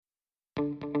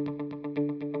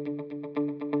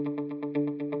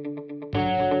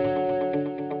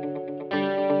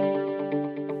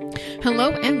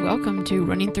Hello and welcome to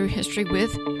Running Through History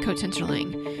with Coach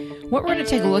Hensarling. What we're going to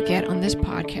take a look at on this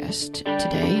podcast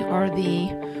today are the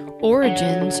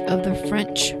origins of the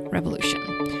French Revolution.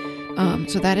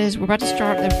 So that is, we're about to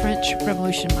start the French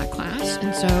Revolution in my class,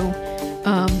 and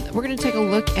so we're going to take a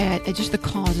look at just the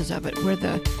causes of it, where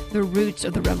the roots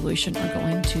of the revolution are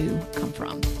going to come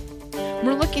from.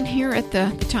 We're looking here at the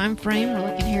time frame.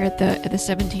 We're looking here at the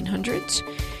 1700s.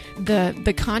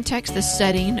 The context, the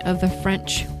setting of the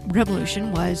French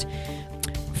Revolution was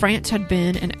France had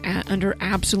been under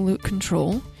absolute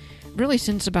control really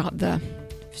since about the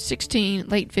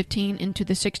late 15 into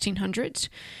the 1600s.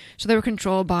 So they were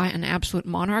controlled by an absolute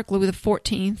monarch, Louis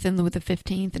XIV and Louis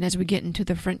XV, and as we get into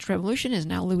the French Revolution is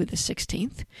now Louis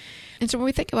XVI. And so when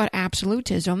we think about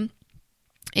absolutism,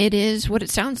 it is what it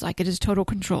sounds like. It is total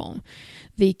control.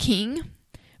 The king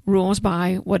rules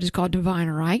by what is called divine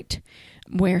right,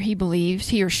 where he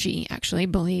or she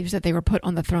believes that they were put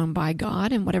on the throne by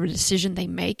God, and whatever decision they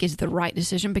make is the right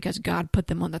decision because God put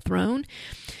them on the throne.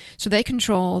 So they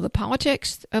control the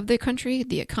politics of the country,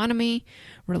 the economy,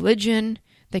 religion.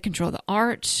 They control the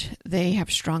arts. They have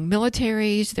strong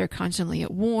militaries. They're constantly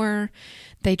at war.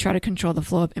 They try to control the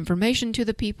flow of information to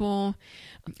the people.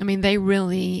 I mean, they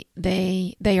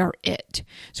are it.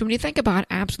 So when you think about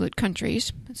absolute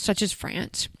countries, such as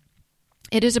France,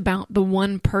 it is about the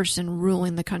one person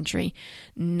ruling the country,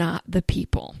 not the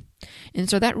people. And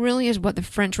so that really is what the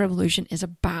French Revolution is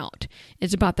about.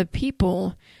 It's about the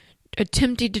people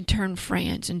attempting to turn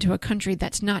France into a country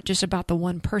that's not just about the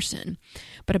one person,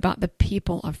 but about the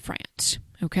people of France.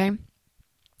 Okay?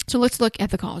 So let's look at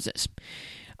the causes.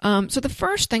 So the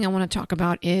first thing I want to talk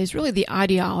about is really the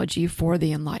ideology for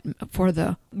the Enlightenment, for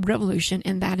the revolution,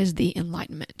 and that is the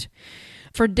Enlightenment.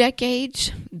 For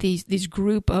decades, these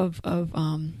group of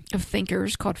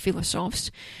thinkers called philosophes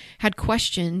had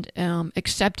questioned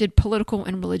accepted political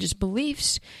and religious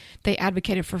beliefs. They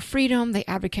advocated for freedom. They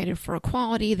advocated for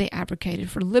equality. They advocated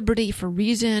for liberty, for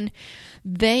reason.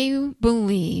 They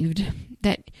believed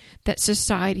that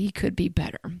society could be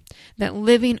better, that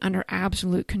living under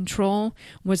absolute control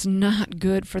was not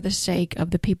good for the sake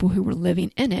of the people who were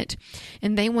living in it,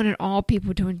 and they wanted all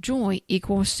people to enjoy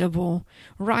equal civil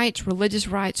rights, religious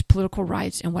rights, political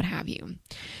rights, and what have you.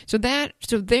 So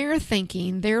their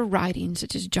thinking, their writings,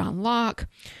 such as John Locke,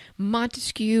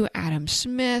 Montesquieu, Adam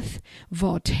Smith,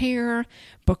 Voltaire,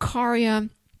 Beccaria,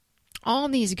 all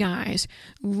these guys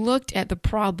looked at the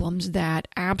problems that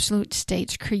absolute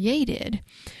states created,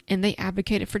 and they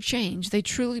advocated for change. They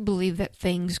truly believed that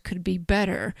things could be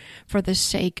better for the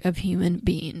sake of human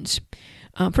beings,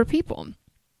 for people.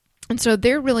 And so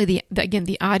they're really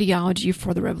the ideology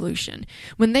for the revolution.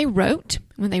 When they wrote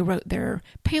their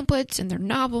pamphlets and their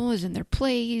novels and their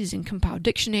plays and compiled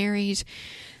dictionaries,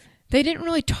 they didn't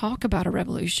really talk about a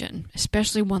revolution,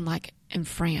 especially one like in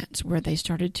France, where they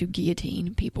started to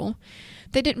guillotine people.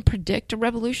 They didn't predict a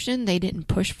revolution. They didn't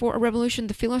push for a revolution.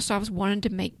 The philosophers wanted to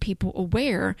make people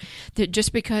aware that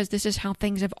just because this is how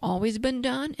things have always been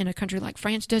done in a country like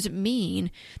France doesn't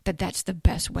mean that that's the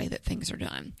best way that things are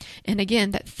done. And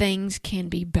again, that things can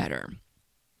be better.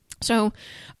 So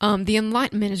the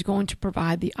Enlightenment is going to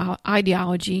provide the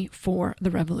ideology for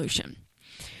the revolution.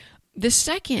 The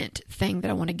second thing that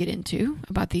I want to get into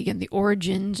about the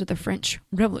origins of the French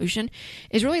Revolution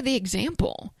is really the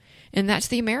example, and that's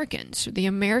the Americans. The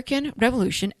American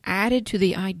Revolution added to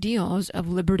the ideals of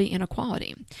liberty and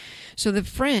equality. So the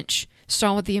French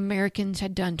saw what the Americans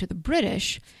had done to the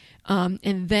British,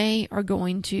 and they are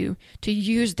going to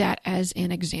use that as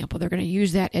an example. They're going to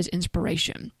use that as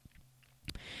inspiration.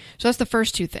 So that's the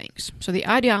first two things. So the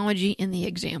ideology and the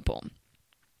example.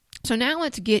 So now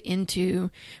let's get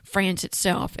into France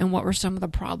itself and what were some of the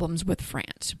problems with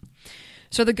France.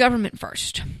 So the government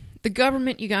first. The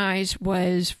government, you guys,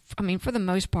 was, for the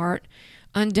most part,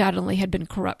 undoubtedly had been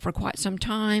corrupt for quite some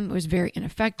time. It was very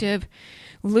ineffective.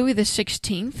 Louis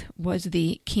XVI was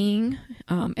the king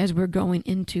as we're going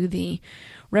into the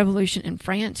revolution in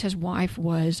France. His wife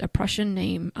was a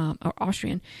Prussian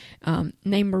Austrian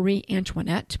named Marie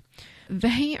Antoinette.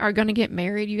 They are going to get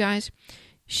married, you guys.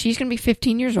 She's going to be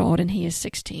 15 years old, and he is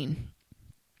 16.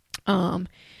 When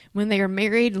they are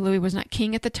married, Louis was not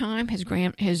king at the time. His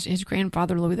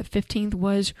grandfather, Louis XV,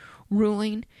 was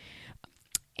ruling.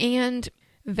 And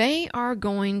they are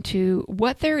going to,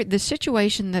 the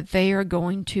situation that they are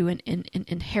going to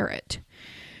inherit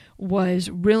was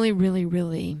really, really,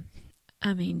 really,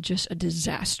 just a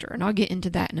disaster. And I'll get into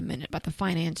that in a minute about the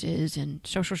finances and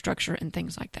social structure and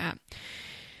things like that.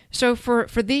 So for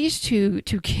these two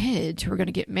kids who are going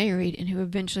to get married and who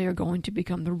eventually are going to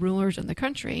become the rulers in the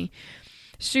country,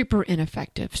 super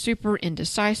ineffective, super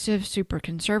indecisive, super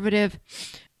conservative.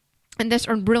 And this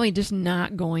are really just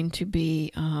not going to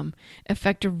be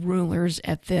effective rulers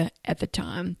at the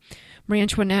time. Marie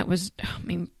Antoinette was,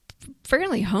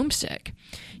 fairly homesick.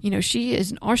 She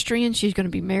is an Austrian. She's going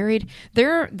to be married.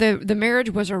 The marriage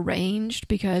was arranged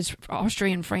because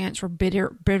Austria and France were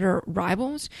bitter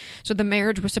rivals. So the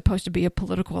marriage was supposed to be a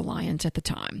political alliance at the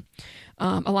time.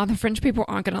 A lot of the French people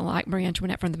aren't going to like Marie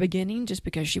Antoinette from the beginning just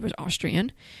because she was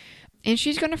Austrian. And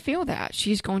she's going to feel that.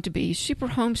 She's going to be super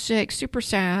homesick, super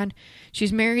sad.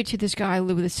 She's married to this guy,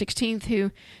 Louis XVI,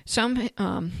 who some,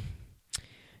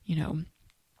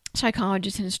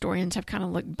 psychologists and historians have kind of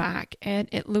looked back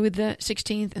at Louis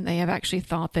XVI, and they have actually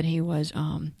thought that he was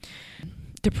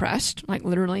depressed, like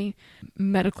literally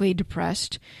medically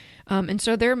depressed. And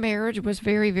so their marriage was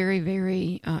very, very,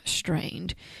 very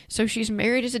strained. So she's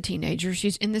married as a teenager.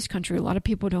 She's in this country. A lot of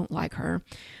people don't like her.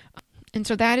 And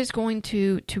so that is going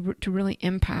to really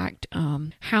impact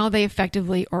how they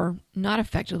effectively or not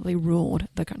effectively ruled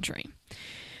the country.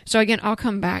 So again, I'll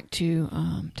come back to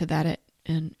that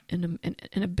in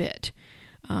a bit,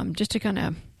 just to kind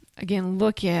of again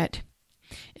look at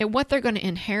what they're going to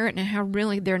inherit and how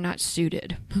really they're not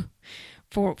suited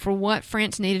for what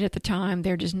France needed at the time.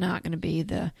 They're just not going to be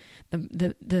the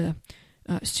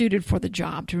suited for the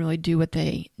job to really do what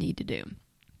they need to do.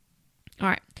 All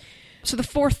right. So the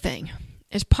fourth thing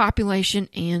is population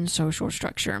and social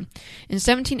structure. In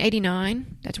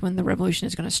 1789, that's when the revolution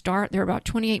is going to start. There were about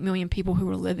 28 million people who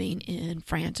were living in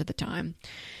France at the time.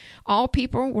 All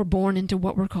people were born into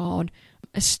what were called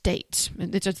estates.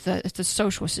 It's the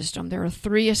social system. There are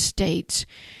 3 estates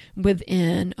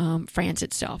within France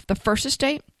itself. The first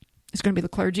estate is going to be the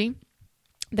clergy.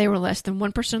 They were less than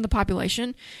 1% of the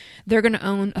population. They're going to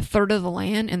own a third of the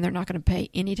land, and they're not going to pay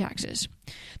any taxes.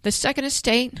 The second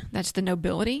estate, that's the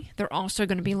nobility. They're also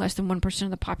going to be less than 1% of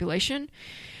the population,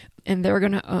 and they're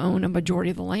going to own a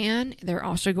majority of the land. They're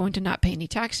also going to not pay any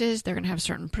taxes. They're going to have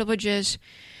certain privileges.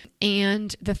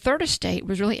 And the third estate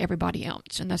was really everybody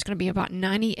else, and that's going to be about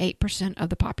 98% of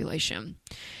the population.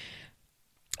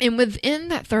 And within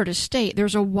that third estate,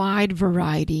 there's a wide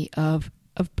variety of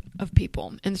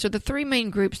people. And so the 3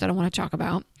 main groups that I want to talk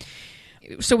about.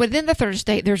 So within the third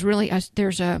estate, there's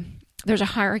a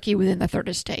hierarchy within the third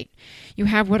estate. You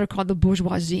have what are called the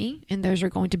bourgeoisie, and those are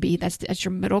going to be that's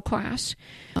your middle class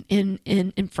in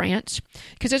France.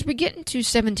 Because as we get into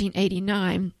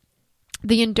 1789,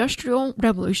 the Industrial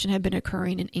Revolution had been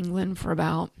occurring in England for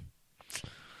about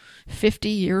 50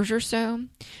 years or so.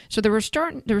 So there was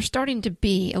starting to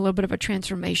be a little bit of a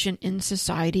transformation in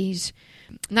societies,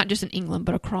 not just in England,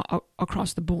 but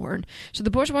across the board. So the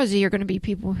bourgeoisie are going to be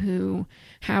people who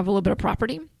have a little bit of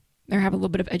property, they have a little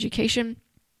bit of education,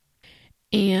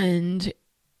 and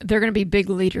they're going to be big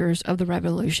leaders of the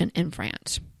revolution in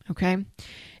France. Okay?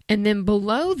 And then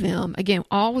below them, again,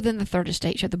 all within the third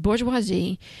estate, you have the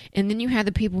bourgeoisie, and then you have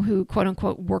the people who, quote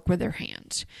unquote, work with their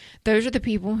hands. Those are the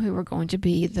people who are going to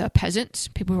be the peasants,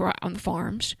 people who are on the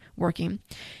farms working.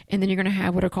 And then you're going to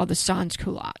have what are called the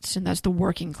sans-culottes, and that's the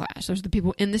working class. Those are the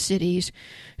people in the cities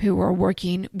who are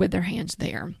working with their hands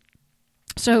there.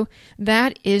 So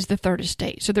that is the third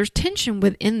estate. So there's tension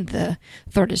within the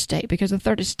third estate because the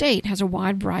third estate has a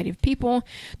wide variety of people.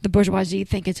 The bourgeoisie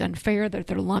think it's unfair that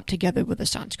they're lumped together with the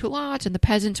sans-culottes and the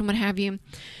peasants and what have you.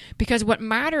 Because what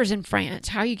matters in France,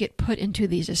 how you get put into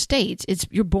these estates, is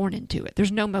you're born into it. There's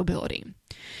no mobility.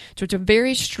 So it's a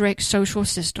very strict social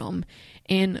system,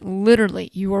 and literally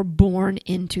you are born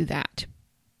into that.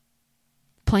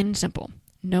 Plain and simple.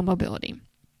 No mobility.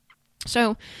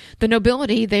 So the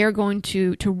nobility, they are going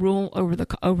to rule over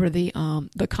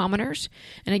the commoners.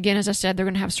 And again, as I said, they're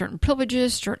going to have certain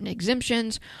privileges, certain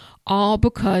exemptions, all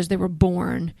because they were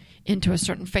born into a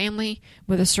certain family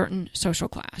with a certain social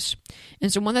class.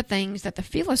 And so one of the things that the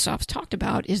philosophes talked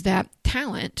about is that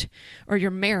talent or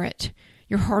your merit,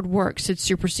 your hard work should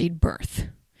supersede birth.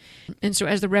 And so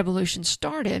as the revolution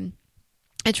started,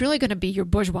 it's really going to be your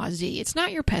bourgeoisie. It's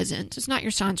not your peasants. It's not your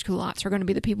sans-culottes. Are going to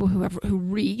be the people who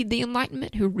read the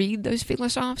Enlightenment, who read those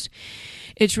philosophes.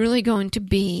 It's really going to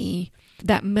be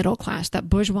that middle class, that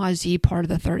bourgeoisie part of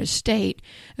the third estate.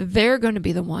 They're going to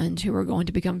be the ones who are going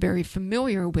to become very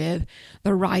familiar with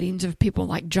the writings of people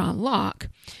like John Locke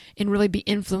and really be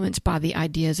influenced by the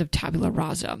ideas of tabula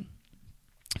rasa.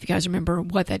 If you guys remember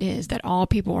what that is, that all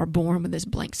people are born with this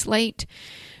blank slate.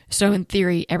 So in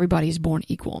theory, everybody's born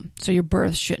equal. So your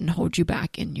birth shouldn't hold you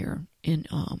back in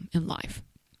life.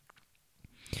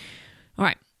 All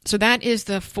right. So that is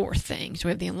the fourth thing. So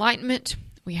we have the Enlightenment,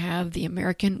 we have the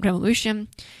American Revolution,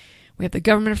 we have the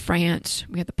government of France,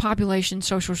 we have the population,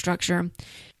 social structure.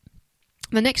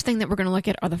 The next thing that we're going to look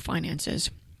at are the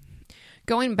finances.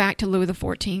 Going back to Louis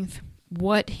XIV,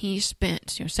 what he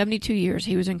spent, 72 years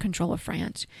he was in control of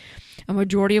France. A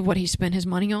majority of what he spent his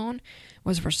money on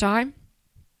was Versailles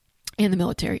and the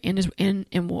military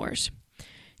and wars.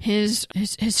 His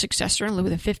successor,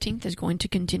 Louis XV, is going to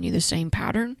continue the same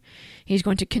pattern. He's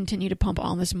going to continue to pump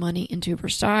all this money into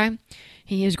Versailles.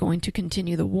 He is going to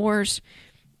continue the wars.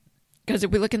 Because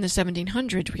if we look in the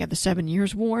 1700s, we have the 7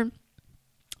 Years' War.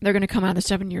 They're going to come out of the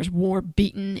 7 Years' War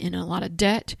beaten in a lot of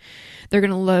debt. They're going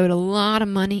to load a lot of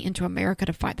money into America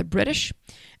to fight the British.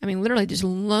 I mean, literally just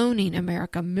loaning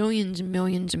America millions and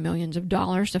millions and millions of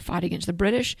dollars to fight against the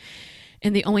British.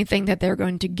 And the only thing that they're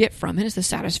going to get from it is the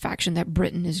satisfaction that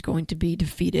Britain is going to be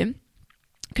defeated,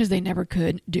 because they never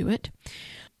could do it.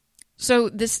 So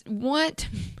what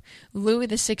Louis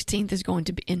XVI is going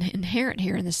to inherit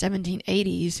here in the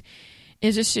 1780s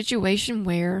is a situation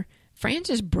where France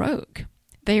is broke.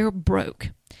 They are broke.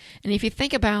 And if you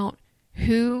think about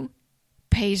who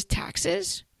pays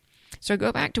taxes, so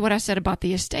go back to what I said about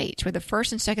the estates, where the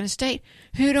first and second estate,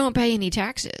 who don't pay any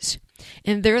taxes?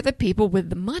 And they're the people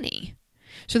with the money.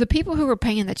 So the people who are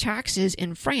paying the taxes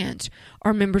in France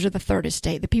are members of the third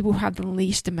estate, the people who have the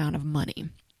least amount of money.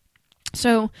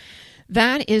 So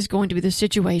that is going to be the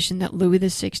situation that Louis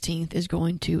XVI is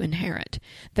going to inherit.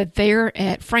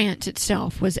 That France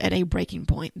itself was at a breaking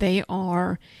point. They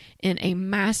are in a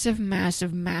massive,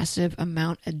 massive, massive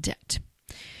amount of debt.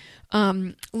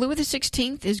 Louis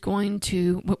XVI is going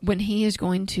to, when he is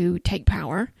going to take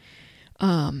power,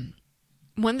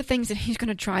 one of the things that he's going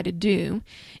to try to do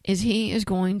is he's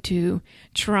going to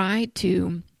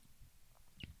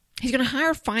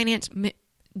hire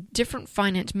different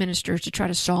finance ministers to try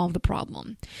to solve the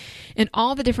problem. And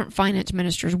all the different finance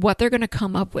ministers, what they're going to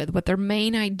come up with, what their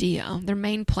main idea, their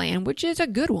main plan, which is a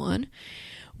good one,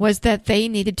 was that they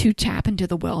needed to tap into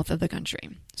the wealth of the country.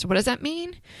 So what does that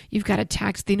mean? You've got to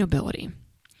tax the nobility.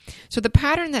 So the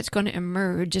pattern that's going to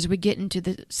emerge as we get into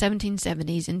the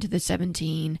 1770s, into the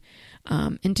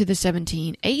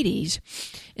 1780s,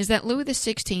 is that Louis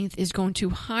XVI is going to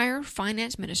hire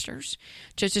finance ministers,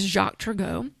 such as Jacques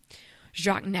Turgot,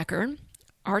 Jacques Necker,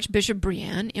 Archbishop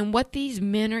Brienne, and what these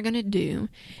men are going to do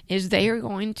is they are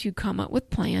going to come up with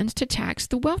plans to tax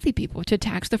the wealthy people, to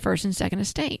tax the first and second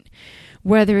estate,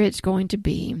 whether it's going to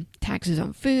be taxes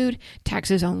on food,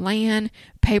 taxes on land,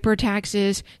 paper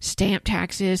taxes, stamp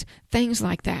taxes, things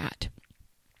like that.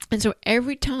 And so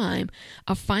every time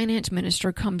a finance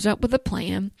minister comes up with a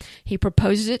plan, he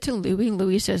proposes it to Louis.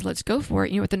 Louis says, let's go for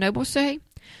it. You know what the nobles say?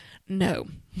 No,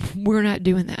 we're not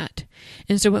doing that.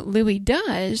 And so what Louis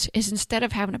does is, instead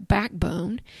of having a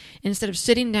backbone, instead of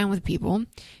sitting down with people,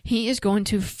 he is going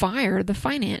to fire the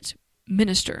finance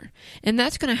minister. And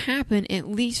that's going to happen at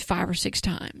least 5 or 6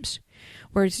 times,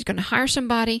 where he's going to hire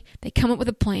somebody, they come up with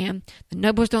a plan, the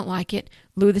nobles don't like it,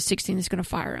 Louis XVI is going to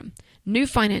fire him. New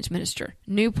finance minister,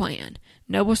 new plan.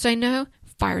 Nobles say no,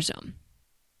 fires him.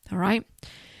 All right?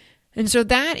 And so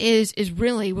that is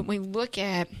really, when we look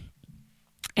at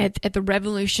the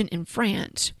revolution in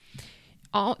France,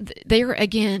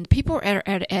 people are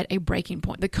at a breaking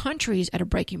point. The country's at a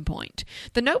breaking point.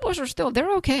 The nobles are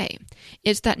they're okay.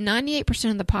 It's that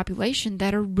 98% of the population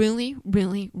that are really,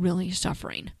 really, really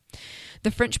suffering.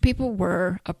 The French people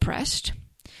were oppressed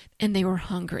and they were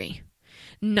hungry.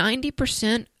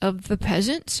 90% of the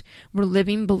peasants were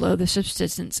living below the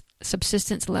subsistence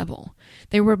level.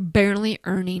 They were barely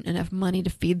earning enough money to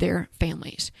feed their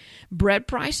families. Bread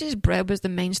was the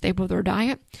main staple of their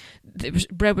diet.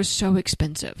 Bread was so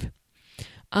expensive.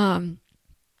 And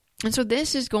so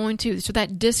this is so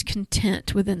that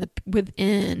discontent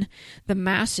within the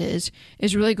masses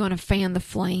is really going to fan the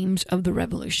flames of the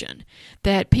revolution.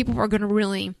 That people are going to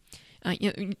really,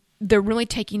 they're really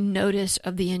taking notice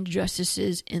of the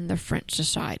injustices in the French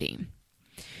society.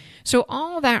 So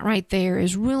all that right there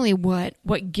is really what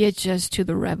gets us to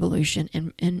the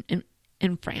revolution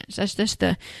in France. That's just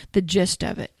the gist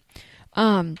of it.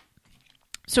 So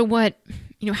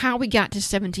how we got to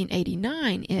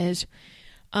 1789 is,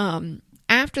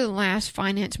 after the last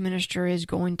finance minister is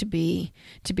going to be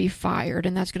fired,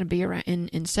 and that's going to be around in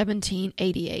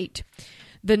 1788,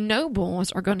 the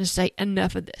nobles are going to say,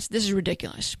 enough of this. This is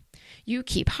ridiculous. You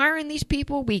keep hiring these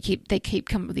people. They keep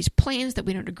coming with these plans that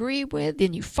we don't agree with.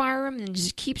 Then you fire them, and it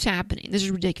just keeps happening. This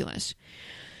is ridiculous.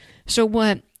 So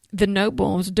what the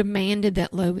nobles demanded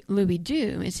that Louis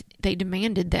do is they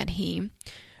demanded that he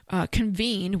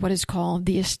convened what is called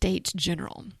the Estates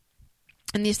General.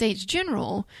 And the Estates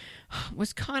General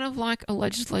was kind of like a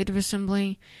legislative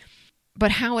assembly,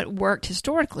 but how it worked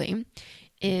historically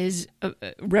is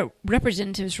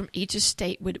representatives from each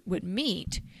estate would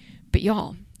meet. But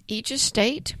y'all, each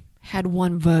estate had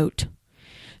one vote.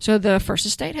 So the first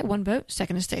estate had one vote,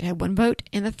 second estate had one vote,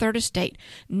 and the third estate,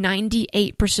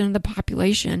 98% of the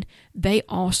population, they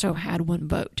also had one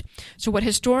vote. So what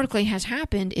historically has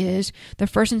happened is the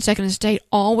first and second estate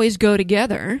always go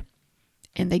together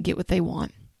and they get what they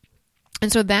want.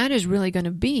 And so that is really going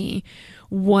to be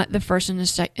what the first and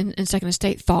second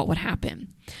estate thought would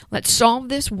happen. Let's solve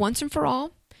this once and for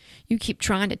all. You keep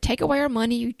trying to take away our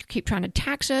money. You keep trying to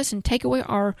tax us and take away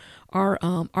our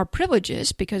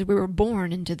privileges because we were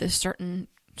born into this certain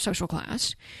social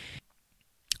class.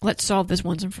 Let's solve this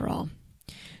once and for all.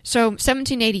 So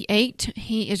 1788,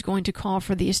 he is going to call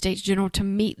for the Estates General to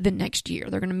meet the next year.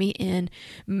 They're going to meet in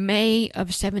May of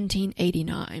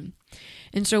 1789.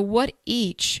 And so what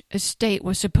each estate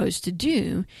was supposed to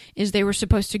do is they were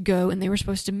supposed to go and they were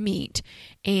supposed to meet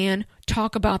and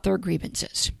talk about their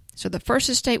grievances. So the first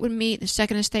estate would meet, the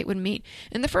second estate would meet,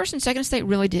 and the first and second estate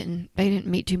really didn't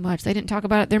meet too much. They didn't talk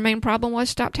about it. Their main problem was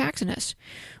stop taxing us.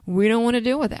 We don't want to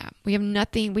deal with that. We have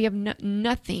nothing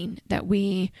that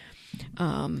we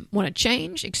want to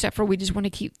change except for we just want to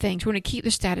keep things. We want to keep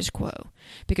the status quo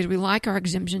because we like our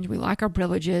exemptions, we like our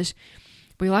privileges,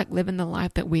 we like living the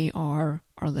life that we are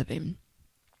living.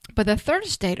 But the third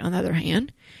estate, on the other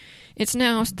hand, it's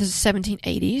now the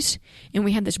 1780s, and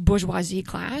we have this bourgeoisie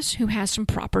class who has some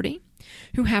property,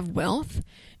 who have wealth,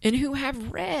 and who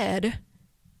have read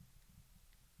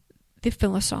the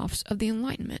philosophes of the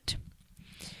Enlightenment.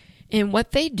 And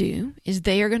what they do is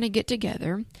they are going to get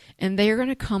together, and they are going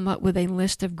to come up with a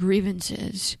list of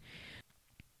grievances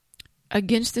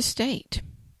against the state.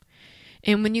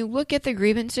 And when you look at the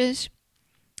grievances,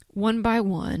 one by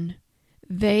one,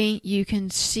 you can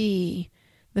see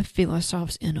the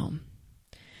philosophes in them.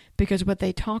 Because what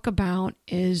they talk about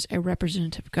is a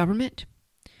representative government.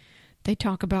 They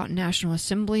talk about national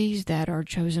assemblies that are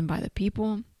chosen by the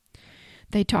people.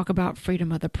 They talk about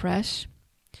freedom of the press.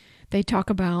 They talk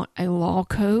about a law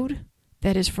code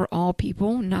that is for all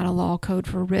people, not a law code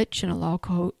for rich and a law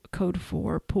code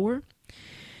for poor.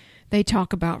 They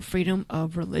talk about freedom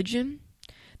of religion.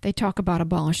 They talk about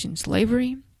abolishing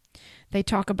slavery. They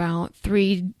talk about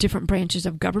 3 different branches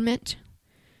of government.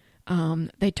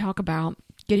 They talk about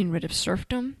getting rid of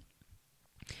serfdom.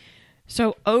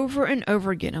 So over and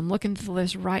over again, I'm looking through the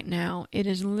list right now. It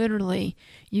is literally,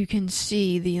 you can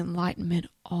see the Enlightenment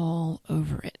all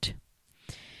over it.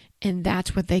 And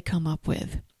that's what they come up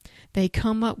with. They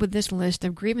come up with this list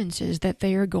of grievances that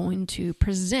they are going to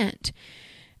present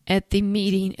at the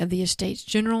meeting of the Estates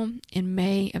General in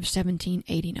May of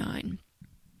 1789.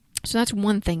 So that's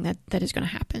one thing that is going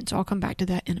to happen. So I'll come back to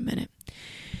that in a minute.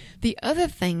 The other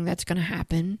thing that's going to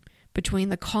happen between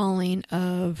the calling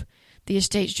of the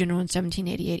Estates General in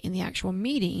 1788 and the actual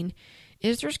meeting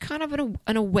is there's kind of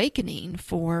an awakening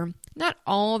for not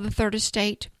all the Third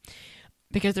Estate,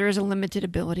 because there is a limited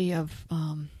ability of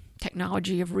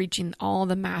technology of reaching all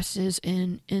the masses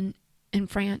in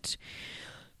France.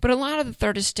 But a lot of the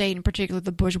Third Estate, in particular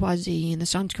the bourgeoisie and the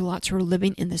sans-culottes who are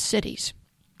living in the cities,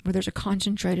 where there's a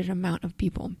concentrated amount of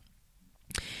people,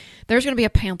 there's going to be a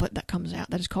pamphlet that comes out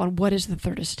that is called What is the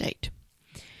Third Estate?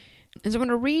 And so I'm going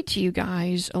to read to you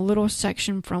guys a little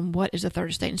section from What is the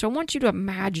Third Estate. And so I want you to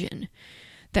imagine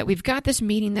that we've got this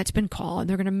meeting that's been called.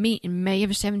 They're going to meet in May of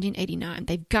 1789.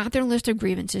 They've got their list of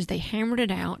grievances. They hammered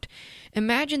it out.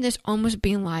 Imagine this almost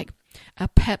being like a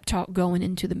pep talk going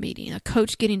into the meeting. A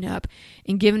coach getting up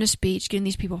and giving a speech, getting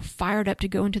these people fired up to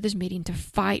go into this meeting to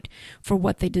fight for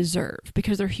what they deserve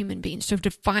because they're human beings. So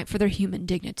to fight for their human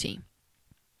dignity.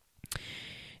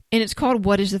 And it's called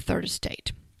What is the Third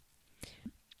Estate?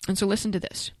 And so listen to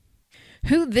this.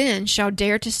 Who then shall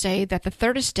dare to say that the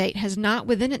Third Estate has not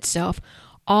within itself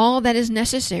all that is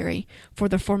necessary for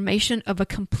the formation of a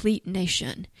complete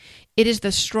nation? It is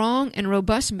the strong and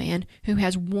robust man who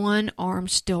has one arm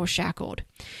still shackled.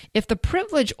 If the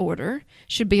privilege order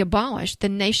should be abolished, the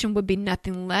nation would be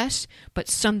nothing less but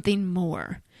something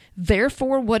more.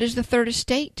 Therefore, what is the Third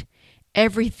Estate?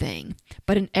 Everything,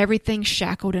 but in everything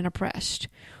shackled and oppressed.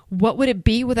 What would it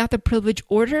be without the privilege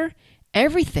order?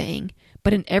 Everything,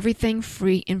 but in everything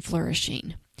free and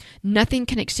flourishing. Nothing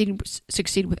can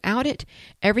succeed without it.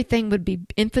 Everything would be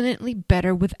infinitely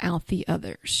better without the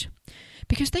others.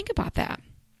 Because think about that.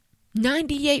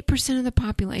 98% of the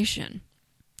population,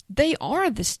 they are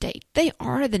the state. They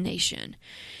are the nation.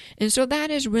 And so that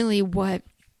is really what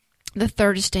the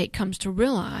Third Estate comes to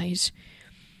realize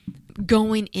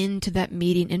going into that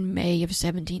meeting in May of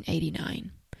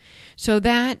 1789. So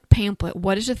that pamphlet,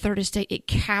 What is the Third Estate? It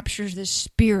captures the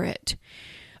spirit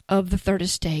of the Third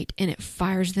Estate, and it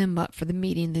fires them up for the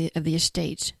meeting of the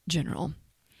Estates General.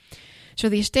 So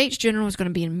the Estates General is going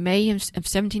to be in May of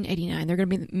 1789. They're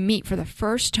going to meet for the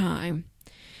first time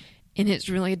And it's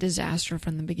really a disaster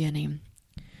from the beginning.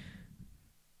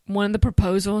 One of the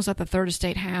proposals that the Third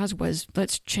Estate has was,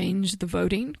 let's change the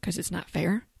voting because it's not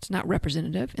fair. It's not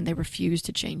representative, and they refused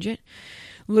to change it.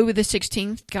 Louis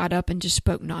XVI got up and just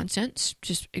spoke nonsense,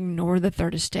 just ignore the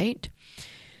Third Estate.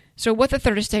 So what the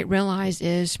Third Estate realized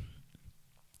is,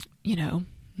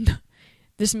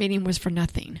 this meeting was for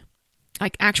nothing.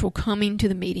 Like actual coming to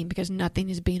the meeting, because nothing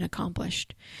is being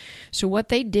accomplished. So what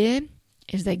they did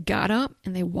is they got up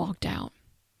and they walked out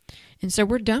and said,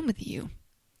 we're done with you.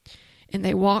 And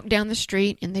they walked down the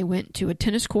street and they went to a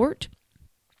tennis court,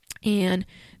 and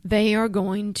they are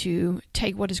going to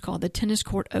take what is called the tennis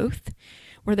court oath,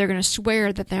 where they're going to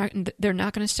swear that they're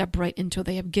not going to separate until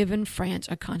they have given France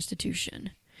a constitution.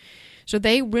 So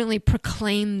they really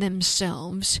proclaim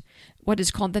themselves what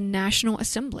is called the National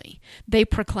Assembly. They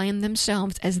proclaim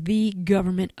themselves as the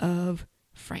government of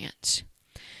France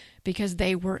because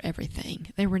they were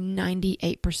everything. They were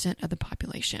 98% of the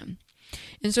population.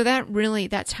 And so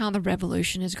that's how the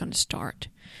revolution is going to start.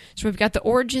 So we've got the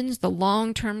origins, the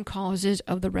long-term causes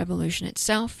of the revolution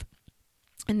itself,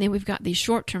 and then we've got these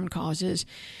short-term causes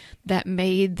that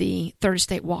made the Third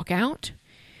Estate walk out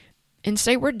and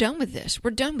say, we're done with this.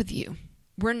 We're done with you.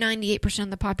 We're 98%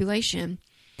 of the population,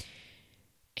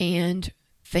 and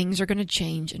things are going to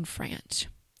change in France.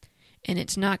 And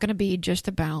it's not going to be just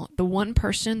about the one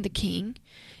person, the king.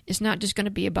 It's not just going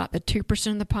to be about the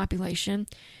 2% of the population.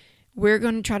 We're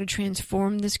going to try to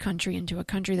transform this country into a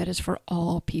country that is for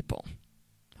all people.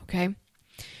 Okay?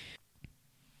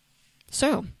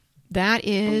 So, that's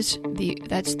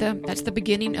the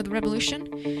beginning of the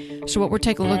revolution. So what we're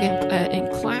taking a look at in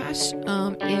class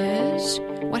is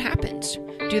what happens.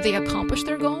 Do they accomplish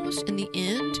their goals in the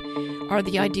end? Are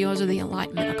the ideals of the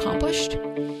Enlightenment accomplished?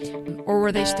 Or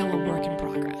were they still a work in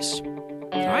progress?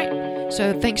 All right.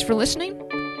 So thanks for listening,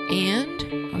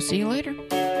 and I'll see you later.